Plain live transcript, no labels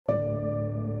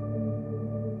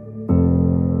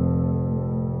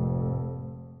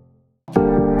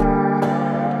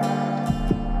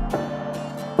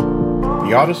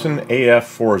The Audison AF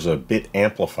Forza bit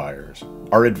amplifiers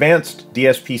are advanced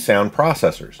DSP sound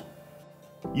processors.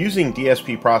 Using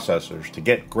DSP processors to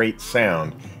get great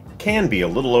sound can be a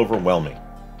little overwhelming.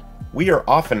 We are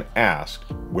often asked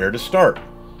where to start.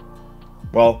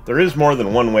 Well, there is more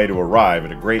than one way to arrive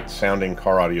at a great sounding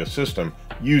car audio system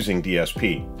using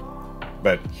DSP.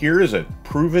 But here is a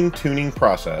proven tuning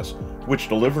process which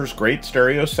delivers great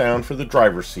stereo sound for the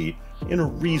driver's seat in a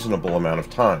reasonable amount of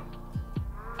time.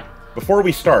 Before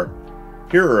we start,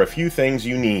 here are a few things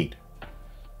you need.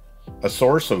 A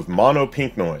source of mono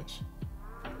pink noise.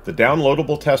 The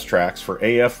downloadable test tracks for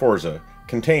AF Forza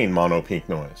contain mono pink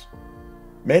noise.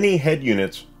 Many head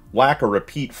units lack a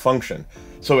repeat function,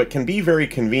 so it can be very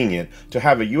convenient to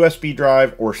have a USB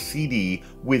drive or CD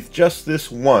with just this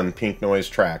one pink noise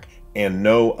track and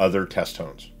no other test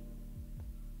tones.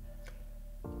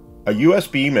 A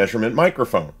USB measurement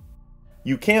microphone.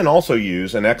 You can also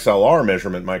use an XLR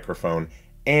measurement microphone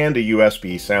and a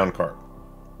USB sound card.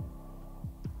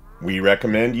 We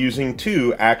recommend using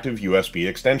two active USB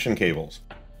extension cables,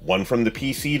 one from the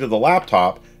PC to the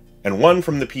laptop and one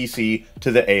from the PC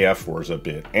to the AF Forza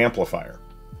bit amplifier.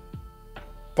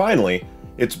 Finally,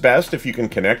 it's best if you can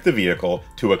connect the vehicle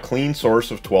to a clean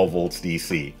source of 12 volts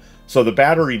DC, so the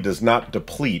battery does not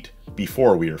deplete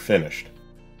before we are finished.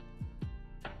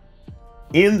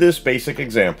 In this basic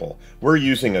example, we're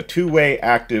using a two-way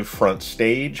active front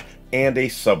stage and a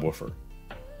subwoofer.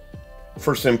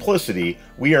 For simplicity,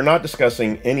 we are not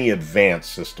discussing any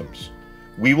advanced systems.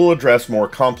 We will address more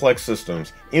complex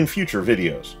systems in future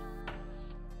videos.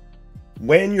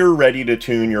 When you're ready to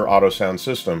tune your AutoSound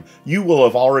system, you will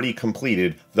have already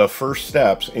completed the first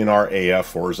steps in our AF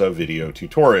Forza video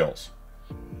tutorials.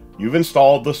 You've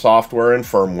installed the software and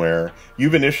firmware,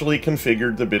 you've initially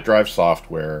configured the BitDrive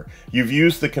software, you've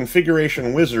used the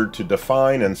configuration wizard to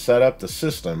define and set up the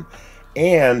system,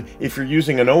 and if you're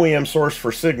using an OEM source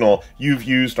for signal, you've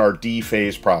used our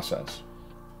D-phase process.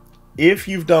 If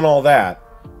you've done all that,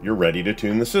 you're ready to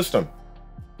tune the system.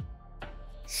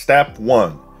 Step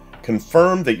 1.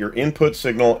 Confirm that your input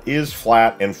signal is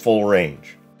flat and full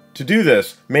range. To do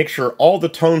this, make sure all the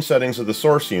tone settings of the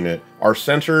source unit are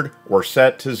centered or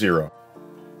set to 0.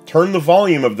 Turn the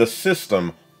volume of the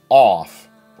system off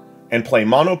and play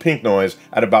mono pink noise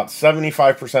at about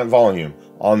 75% volume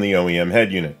on the OEM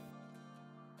head unit.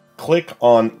 Click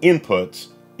on Inputs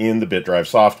in the BitDrive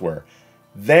software.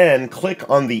 Then click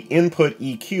on the Input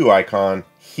EQ icon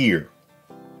here.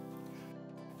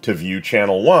 To view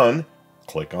channel 1,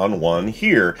 click on 1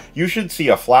 here. You should see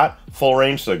a flat, full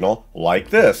range signal like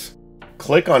this.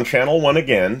 Click on channel 1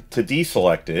 again to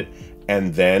deselect it,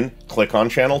 and then click on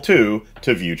channel 2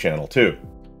 to view channel 2.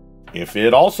 If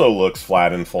it also looks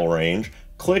flat and full range,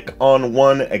 click on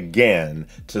 1 again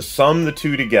to sum the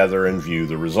two together and view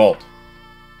the result.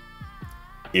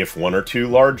 If one or two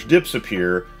large dips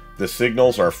appear, the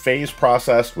signals are phase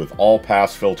processed with all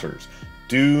pass filters.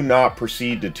 Do not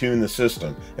proceed to tune the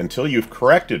system until you've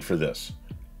corrected for this.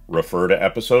 Refer to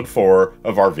episode 4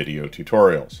 of our video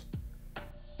tutorials.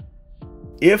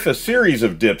 If a series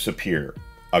of dips appear,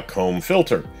 a comb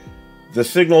filter, the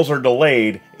signals are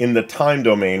delayed in the time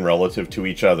domain relative to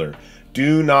each other.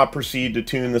 Do not proceed to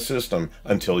tune the system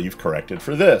until you've corrected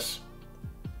for this.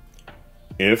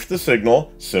 If the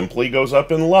signal simply goes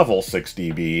up in level 6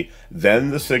 dB, then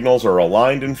the signals are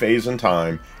aligned in phase and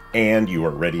time, and you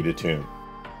are ready to tune.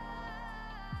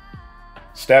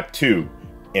 Step 2.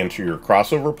 Enter your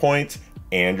crossover points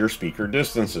and your speaker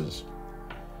distances.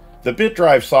 The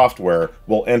BitDrive software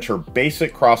will enter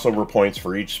basic crossover points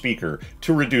for each speaker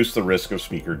to reduce the risk of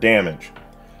speaker damage.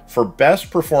 For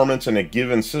best performance in a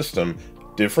given system,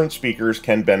 different speakers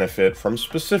can benefit from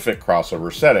specific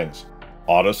crossover settings.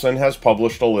 Audison has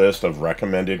published a list of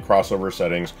recommended crossover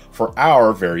settings for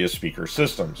our various speaker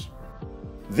systems.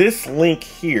 This link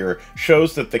here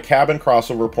shows that the cabin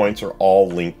crossover points are all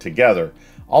linked together.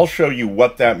 I'll show you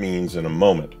what that means in a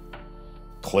moment.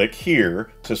 Click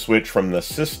here to switch from the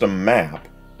system map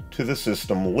to the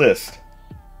system list.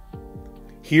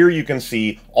 Here you can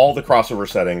see all the crossover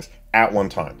settings at one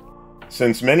time.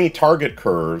 Since many target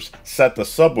curves set the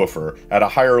subwoofer at a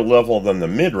higher level than the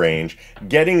mid-range,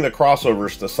 getting the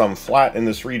crossovers to sum flat in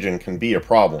this region can be a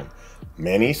problem.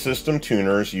 Many system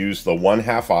tuners use the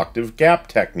 1/2 octave gap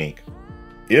technique.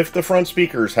 If the front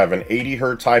speakers have an 80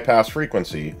 Hz high-pass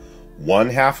frequency,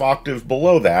 1/2 octave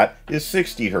below that is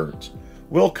 60 Hz.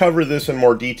 We'll cover this in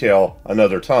more detail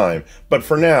another time, but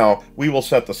for now, we will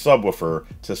set the subwoofer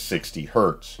to 60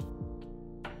 Hz.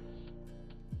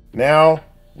 Now,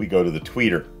 we go to the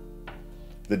tweeter.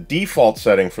 The default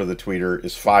setting for the tweeter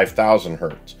is 5000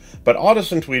 Hz, but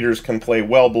Audison tweeters can play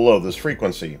well below this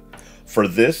frequency. For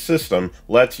this system,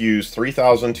 let's use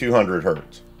 3200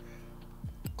 Hz.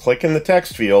 Click in the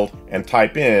text field and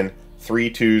type in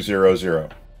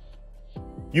 3200.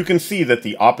 You can see that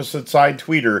the opposite side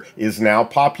tweeter is now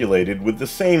populated with the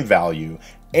same value,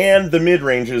 and the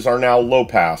mid-ranges are now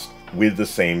low-passed with the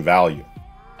same value.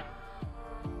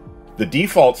 The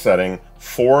default setting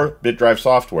for BitDrive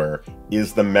software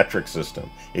is the metric system.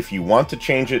 If you want to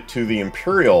change it to the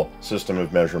imperial system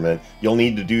of measurement, you'll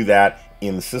need to do that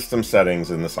in System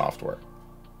Settings in the software.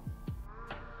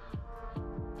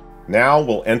 Now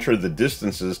we'll enter the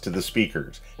distances to the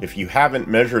speakers. If you haven't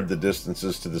measured the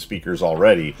distances to the speakers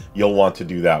already, you'll want to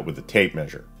do that with a tape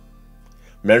measure.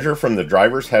 Measure from the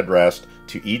driver's headrest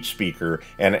to each speaker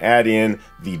and add in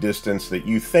the distance that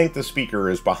you think the speaker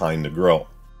is behind the grill.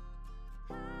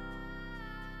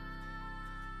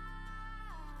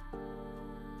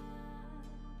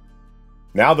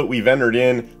 Now that we've entered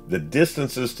in the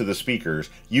distances to the speakers,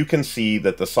 you can see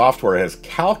that the software has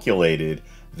calculated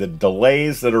the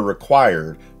delays that are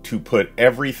required to put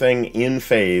everything in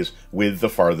phase with the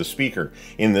farthest speaker.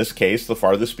 In this case, the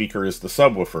farthest speaker is the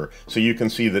subwoofer, so you can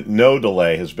see that no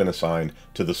delay has been assigned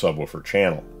to the subwoofer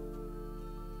channel.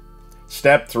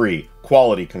 Step 3,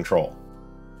 quality control.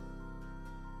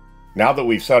 Now that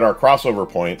we've set our crossover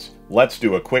points, let's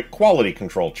do a quick quality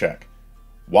control check.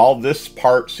 While this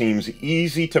part seems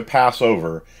easy to pass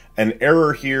over, an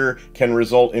error here can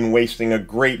result in wasting a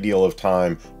great deal of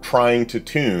time trying to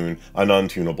tune an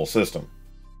untunable system.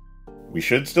 We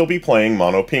should still be playing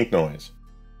mono pink noise.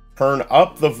 Turn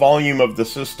up the volume of the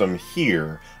system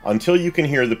here until you can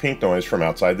hear the pink noise from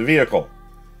outside the vehicle.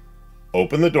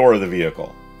 Open the door of the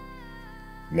vehicle.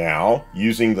 Now,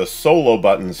 using the solo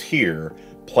buttons here,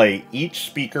 play each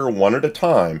speaker one at a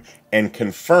time and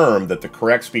confirm that the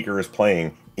correct speaker is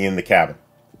playing in the cabin.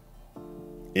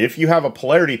 If you have a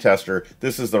polarity tester,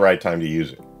 this is the right time to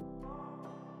use it.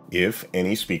 If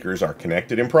any speakers are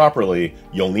connected improperly,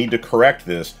 you'll need to correct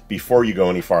this before you go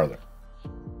any farther.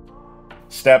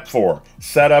 Step 4.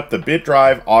 Set up the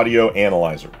BitDrive audio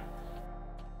analyzer.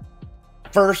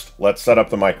 First, let's set up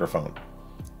the microphone.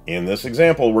 In this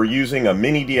example, we're using a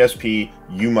mini DSP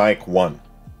UMic 1.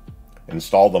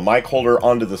 Install the mic holder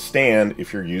onto the stand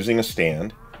if you're using a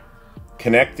stand.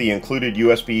 Connect the included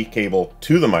USB cable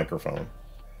to the microphone.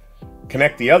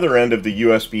 Connect the other end of the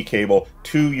USB cable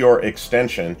to your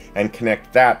extension and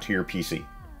connect that to your PC.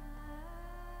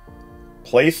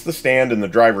 Place the stand in the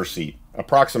driver's seat,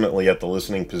 approximately at the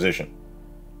listening position.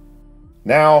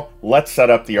 Now, let's set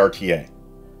up the RTA.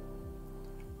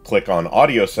 Click on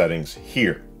Audio Settings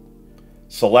here.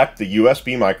 Select the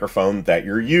USB microphone that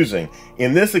you're using.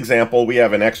 In this example, we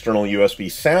have an external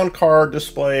USB sound card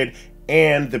displayed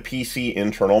and the PC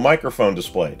internal microphone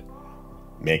displayed.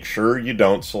 Make sure you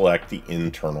don't select the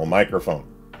internal microphone.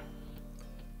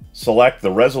 Select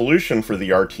the resolution for the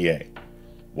RTA.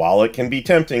 While it can be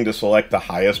tempting to select the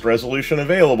highest resolution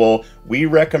available, we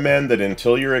recommend that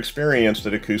until you're experienced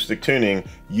at acoustic tuning,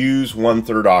 use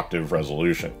 1/3 octave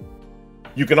resolution.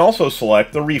 You can also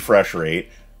select the refresh rate.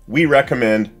 We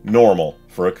recommend normal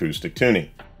for acoustic tuning.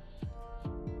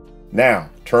 Now,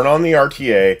 turn on the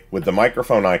RTA with the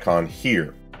microphone icon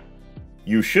here.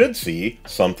 You should see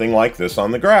something like this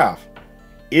on the graph.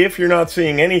 If you're not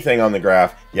seeing anything on the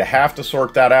graph, you have to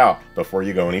sort that out before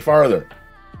you go any farther.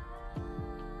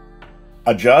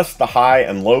 Adjust the high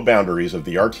and low boundaries of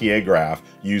the RTA graph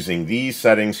using these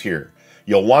settings here.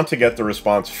 You'll want to get the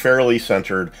response fairly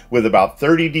centered with about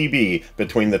 30 dB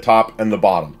between the top and the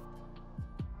bottom.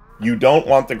 You don't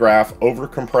want the graph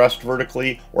over-compressed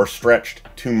vertically or stretched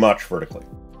too much vertically.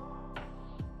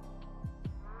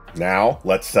 Now,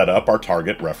 let's set up our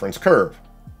target reference curve.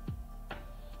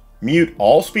 Mute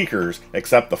all speakers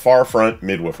except the far front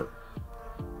midwoofer.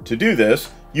 To do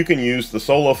this, you can use the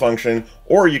solo function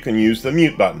or you can use the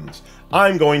mute buttons.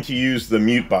 I'm going to use the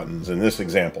mute buttons in this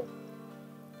example.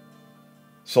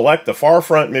 Select the far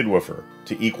front midwoofer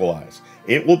to equalize.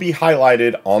 It will be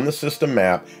highlighted on the system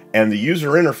map, and the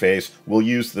user interface will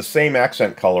use the same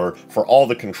accent color for all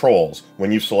the controls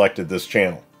when you've selected this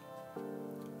channel.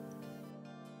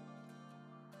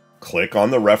 Click on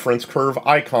the reference curve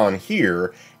icon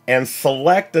here and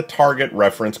select the target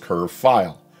reference curve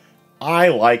file. I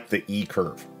like the E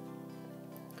curve.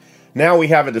 Now we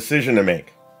have a decision to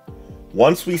make.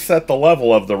 Once we set the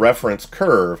level of the reference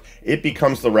curve, it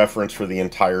becomes the reference for the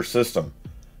entire system.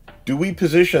 Do we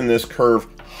position this curve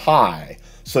high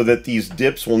so that these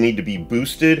dips will need to be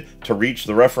boosted to reach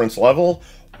the reference level?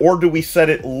 Or do we set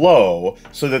it low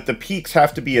so that the peaks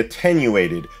have to be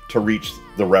attenuated to reach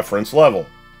the reference level?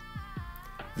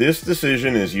 This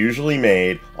decision is usually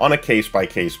made on a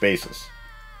case-by-case basis.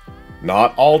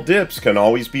 Not all dips can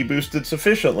always be boosted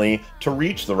sufficiently to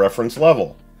reach the reference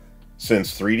level.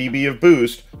 Since 3 dB of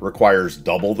boost requires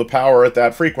double the power at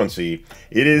that frequency,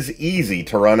 it is easy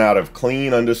to run out of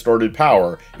clean, undistorted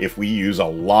power if we use a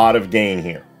lot of gain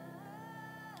here.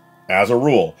 As a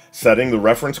rule, setting the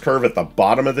reference curve at the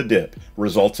bottom of the dip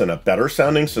results in a better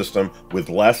sounding system with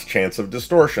less chance of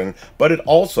distortion, but it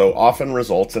also often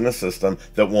results in a system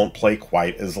that won't play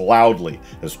quite as loudly,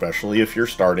 especially if you're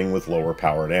starting with lower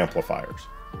powered amplifiers.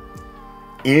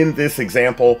 In this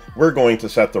example, we're going to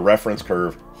set the reference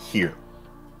curve here.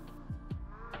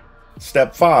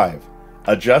 Step 5.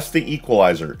 Adjust the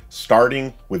equalizer,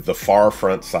 starting with the far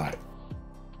front side.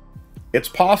 It's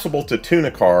possible to tune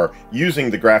a car using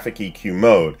the graphic EQ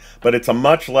mode, but it's a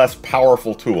much less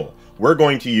powerful tool. We're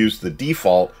going to use the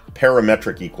default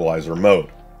parametric equalizer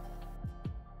mode.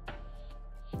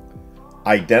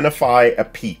 Identify a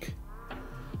peak.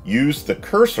 Use the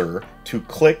cursor to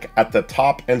click at the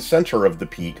top and center of the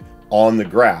peak on the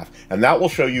graph, and that will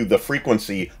show you the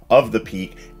frequency of the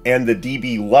peak and the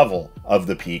dB level of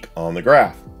the peak on the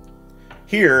graph.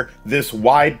 Here, this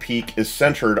wide peak is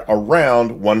centered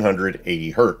around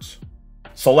 180 Hz.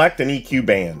 Select an EQ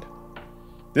band.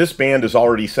 This band is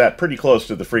already set pretty close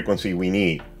to the frequency we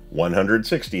need,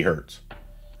 160 Hz.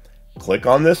 Click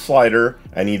on this slider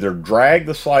and either drag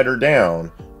the slider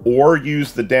down or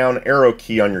use the down arrow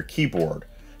key on your keyboard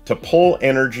to pull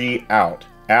energy out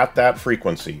at that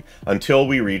frequency until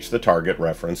we reach the target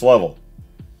reference level.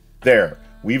 There,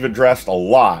 we've addressed a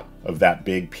lot of that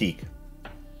big peak.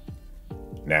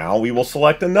 Now we will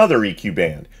select another EQ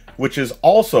band, which is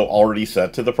also already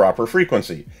set to the proper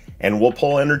frequency, and we'll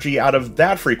pull energy out of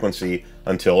that frequency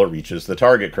until it reaches the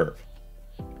target curve.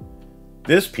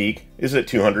 This peak is at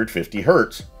 250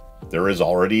 Hz. There is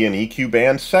already an EQ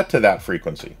band set to that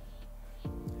frequency.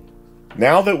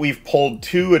 Now that we've pulled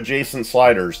two adjacent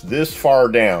sliders this far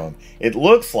down, it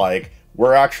looks like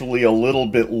we're actually a little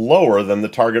bit lower than the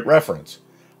target reference.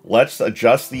 Let's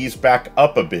adjust these back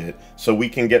up a bit so we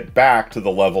can get back to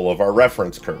the level of our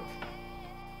reference curve.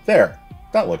 There,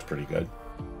 that looks pretty good.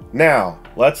 Now,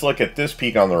 let's look at this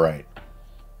peak on the right.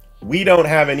 We don't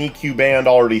have an EQ band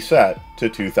already set to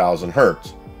 2000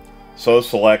 Hz. So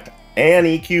select an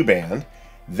EQ band,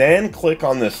 then click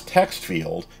on this text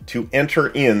field to enter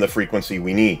in the frequency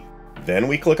we need. Then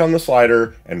we click on the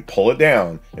slider and pull it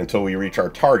down until we reach our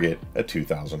target at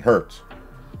 2000 Hz.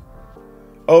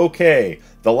 Okay,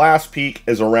 the last peak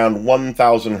is around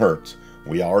 1000 Hz.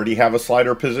 We already have a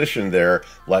slider positioned there.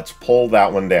 Let's pull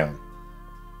that one down.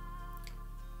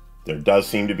 There does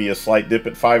seem to be a slight dip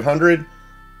at 500.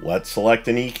 Let's select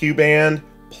an EQ band,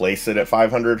 place it at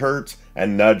 500 Hz,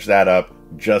 and nudge that up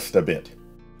just a bit.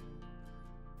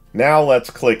 Now let's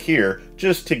click here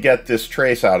just to get this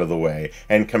trace out of the way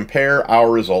and compare our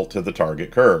result to the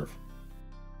target curve.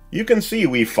 You can see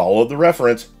we followed the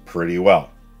reference pretty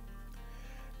well.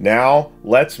 Now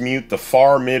let's mute the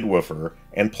far mid-woofer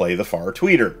and play the far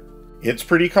tweeter. It's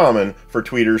pretty common for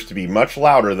tweeters to be much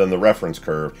louder than the reference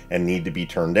curve and need to be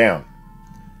turned down.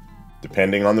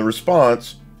 Depending on the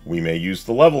response, we may use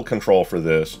the level control for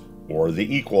this, or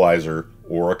the equalizer,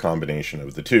 or a combination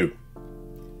of the two.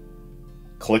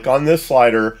 Click on this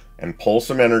slider and pull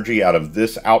some energy out of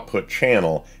this output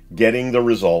channel, getting the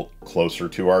result closer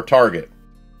to our target.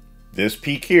 This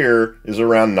peak here is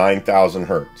around 9000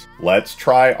 Hz. Let's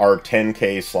try our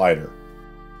 10K slider.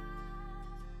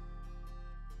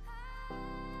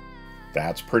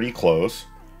 That's pretty close.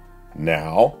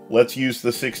 Now, let's use the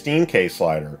 16K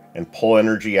slider and pull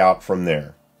energy out from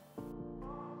there.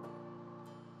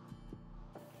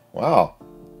 Wow,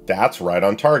 that's right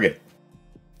on target.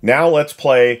 Now let's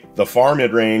play the far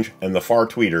mid-range and the far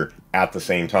tweeter at the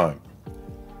same time.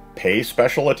 Pay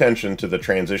special attention to the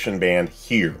transition band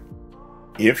here.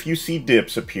 If you see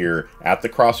dips appear at the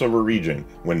crossover region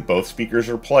when both speakers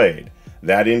are played,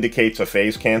 that indicates a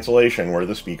phase cancellation where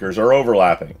the speakers are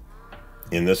overlapping.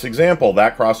 In this example,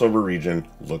 that crossover region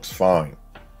looks fine.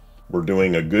 We're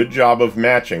doing a good job of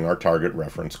matching our target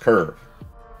reference curve.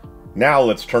 Now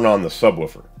let's turn on the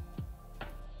subwoofer.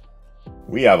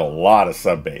 We have a lot of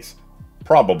sub bass,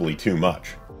 probably too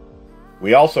much.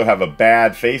 We also have a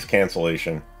bad phase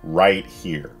cancellation right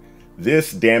here.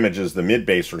 This damages the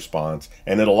mid-bass response,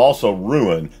 and it'll also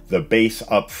ruin the bass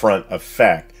up front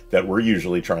effect that we're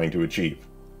usually trying to achieve.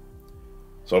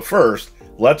 So first,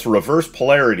 let's reverse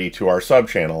polarity to our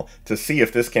subchannel to see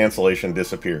if this cancellation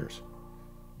disappears.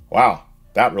 Wow,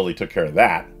 that really took care of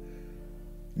that.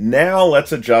 Now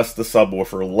let's adjust the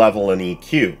subwoofer level and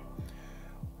EQ.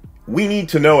 We need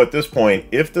to know at this point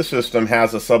if the system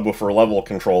has a subwoofer level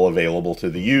control available to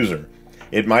the user.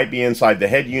 It might be inside the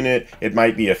head unit, it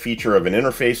might be a feature of an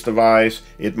interface device,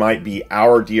 it might be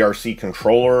our DRC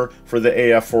controller for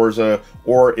the AF Forza,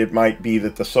 or it might be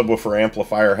that the subwoofer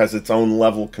amplifier has its own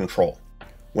level control.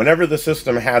 Whenever the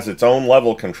system has its own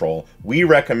level control, we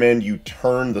recommend you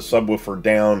turn the subwoofer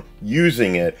down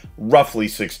using it roughly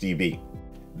 6 dB.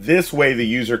 This way the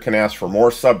user can ask for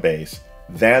more sub-bass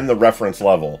than the reference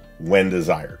level when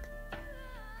desired.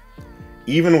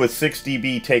 Even with 6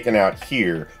 dB taken out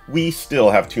here, we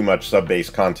still have too much sub-bass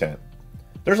content.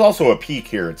 There's also a peak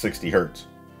here at 60 Hz.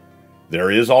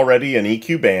 There is already an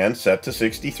EQ band set to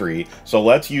 63, so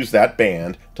let's use that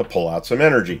band to pull out some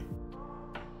energy.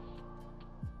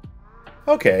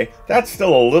 Okay, that's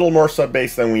still a little more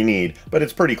sub-bass than we need, but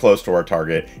it's pretty close to our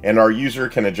target, and our user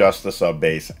can adjust the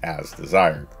sub-bass as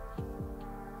desired.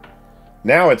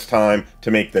 Now it's time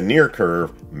to make the near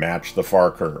curve match the far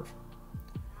curve.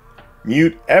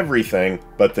 Mute everything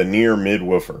but the near mid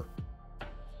woofer.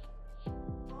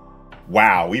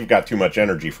 Wow, we've got too much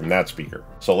energy from that speaker,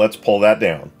 so let's pull that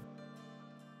down.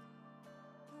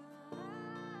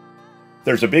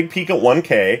 There's a big peak at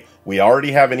 1K, we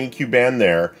already have an EQ band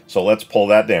there, so let's pull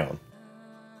that down.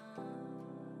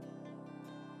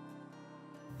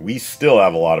 We still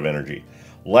have a lot of energy.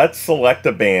 Let's select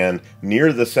a band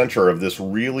near the center of this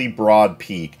really broad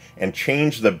peak and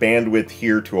change the bandwidth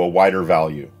here to a wider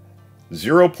value.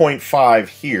 0.5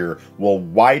 here will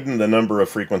widen the number of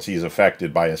frequencies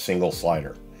affected by a single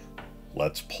slider.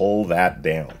 Let's pull that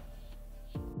down.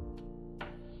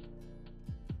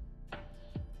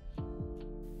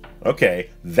 Okay,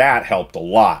 that helped a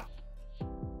lot.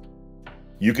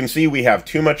 You can see we have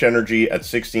too much energy at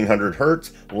 1600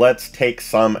 Hz. Let's take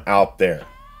some out there.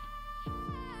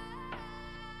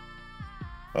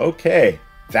 Okay,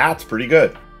 that's pretty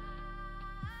good.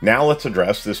 Now let's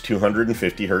address this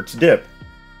 250 Hz dip.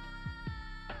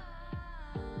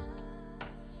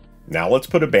 Now let's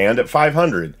put a band at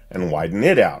 500 and widen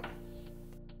it out.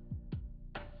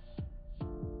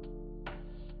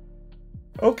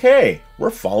 Okay, we're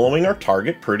following our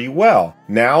target pretty well.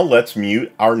 Now let's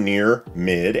mute our near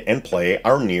mid and play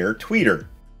our near tweeter.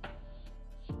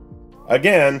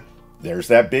 Again, there's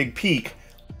that big peak.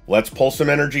 Let's pull some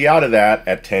energy out of that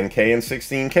at 10K and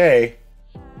 16K.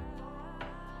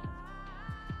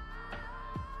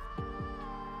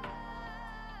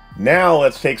 Now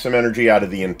let's take some energy out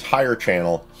of the entire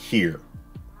channel here.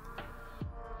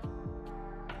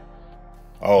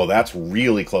 Oh, that's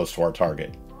really close to our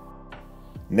target.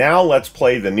 Now let's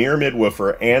play the near mid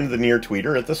woofer and the near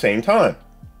tweeter at the same time.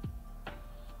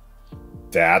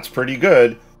 That's pretty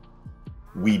good.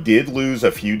 We did lose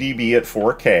a few dB at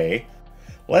 4K.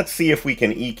 Let's see if we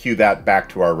can EQ that back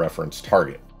to our reference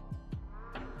target.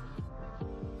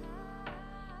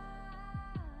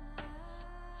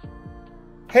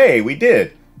 Hey, we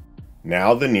did!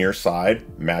 Now the near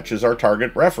side matches our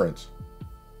target reference.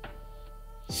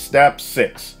 Step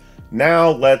 6. Now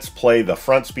let's play the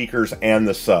front speakers and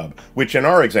the sub, which in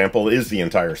our example is the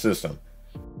entire system.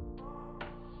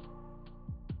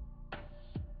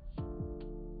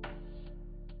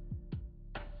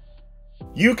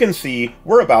 You can see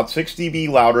we're about 6 dB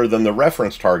louder than the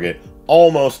reference target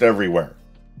almost everywhere.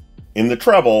 In the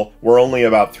treble, we're only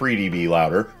about 3 dB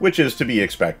louder, which is to be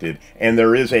expected, and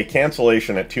there is a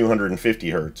cancellation at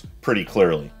 250 Hz pretty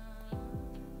clearly.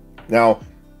 Now,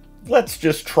 let's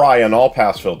just try an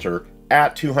all-pass filter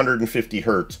at 250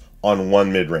 Hz on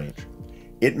one mid-range.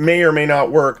 It may or may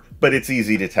not work, but it's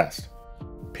easy to test.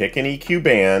 Pick an EQ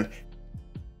band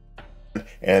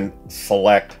and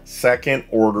select second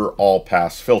order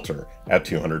all-pass filter at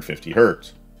 250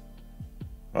 Hz.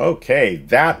 Okay,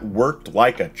 that worked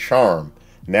like a charm.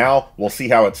 Now we'll see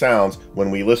how it sounds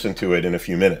when we listen to it in a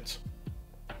few minutes.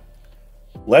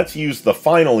 Let's use the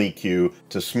final EQ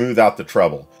to smooth out the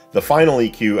treble. The final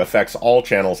EQ affects all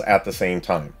channels at the same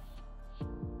time.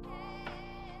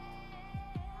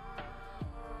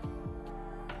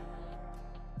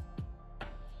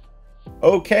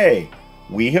 Okay,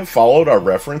 we have followed our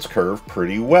reference curve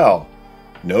pretty well.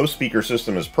 No speaker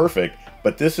system is perfect,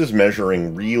 but this is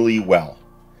measuring really well.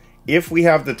 If we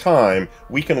have the time,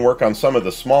 we can work on some of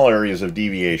the small areas of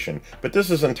deviation, but this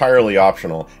is entirely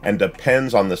optional and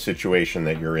depends on the situation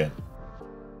that you're in.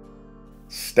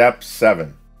 Step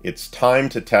 7. It's time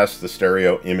to test the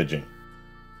stereo imaging.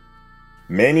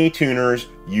 Many tuners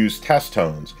use test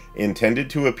tones intended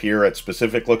to appear at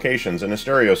specific locations in a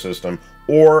stereo system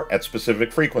or at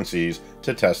specific frequencies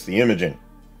to test the imaging.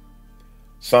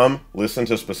 Some listen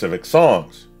to specific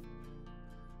songs.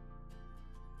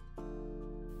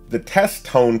 The test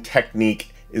tone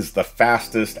technique is the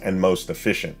fastest and most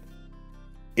efficient.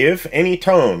 If any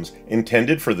tones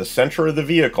intended for the center of the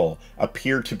vehicle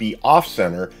appear to be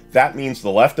off-center, that means the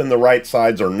left and the right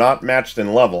sides are not matched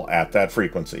in level at that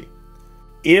frequency.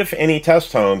 If any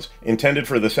test tones intended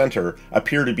for the center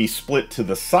appear to be split to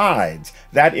the sides,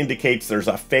 that indicates there's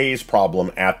a phase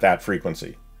problem at that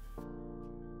frequency.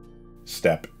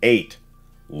 Step 8.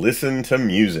 Listen to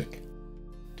music.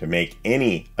 To make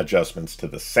any adjustments to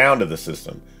the sound of the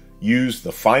system, use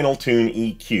the Final Tune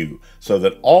EQ so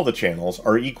that all the channels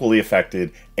are equally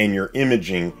affected and your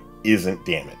imaging isn't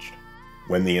damaged.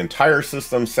 When the entire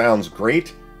system sounds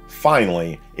great,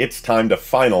 finally, it's time to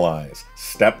finalize.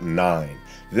 Step 9.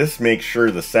 This makes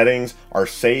sure the settings are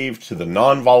saved to the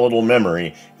non-volatile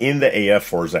memory in the AF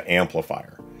Forza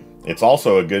amplifier. It's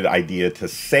also a good idea to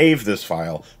save this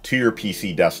file to your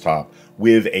PC desktop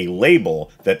with a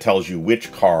label that tells you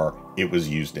which car it was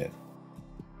used in.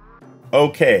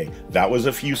 Okay, that was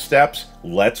a few steps.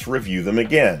 Let's review them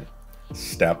again.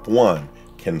 Step 1.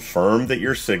 Confirm that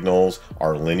your signals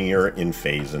are linear in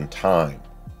phase and time.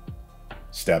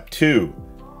 Step 2.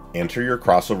 Enter your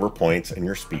crossover points and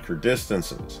your speaker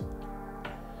distances.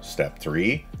 Step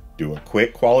 3. Do a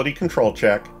quick quality control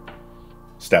check.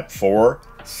 Step 4.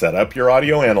 Set up your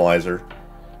audio analyzer.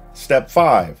 Step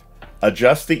 5.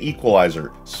 Adjust the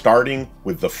equalizer, starting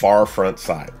with the far front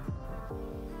side.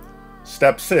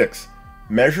 Step 6.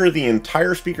 Measure the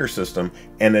entire speaker system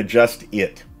and adjust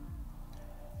it.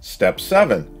 Step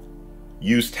 7.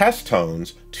 Use test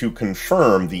tones to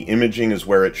confirm the imaging is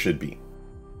where it should be.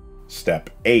 Step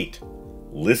 8.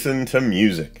 Listen to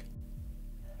music.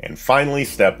 And finally,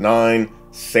 Step 9.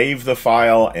 Save the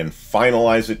file and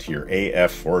finalize it to your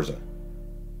AF Forza.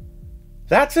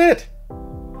 That's it!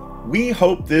 We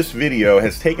hope this video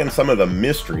has taken some of the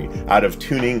mystery out of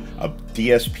tuning a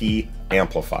DSP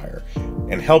amplifier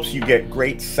and helps you get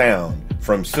great sound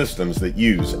from systems that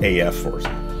use AF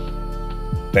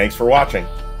Forza. Thanks for watching.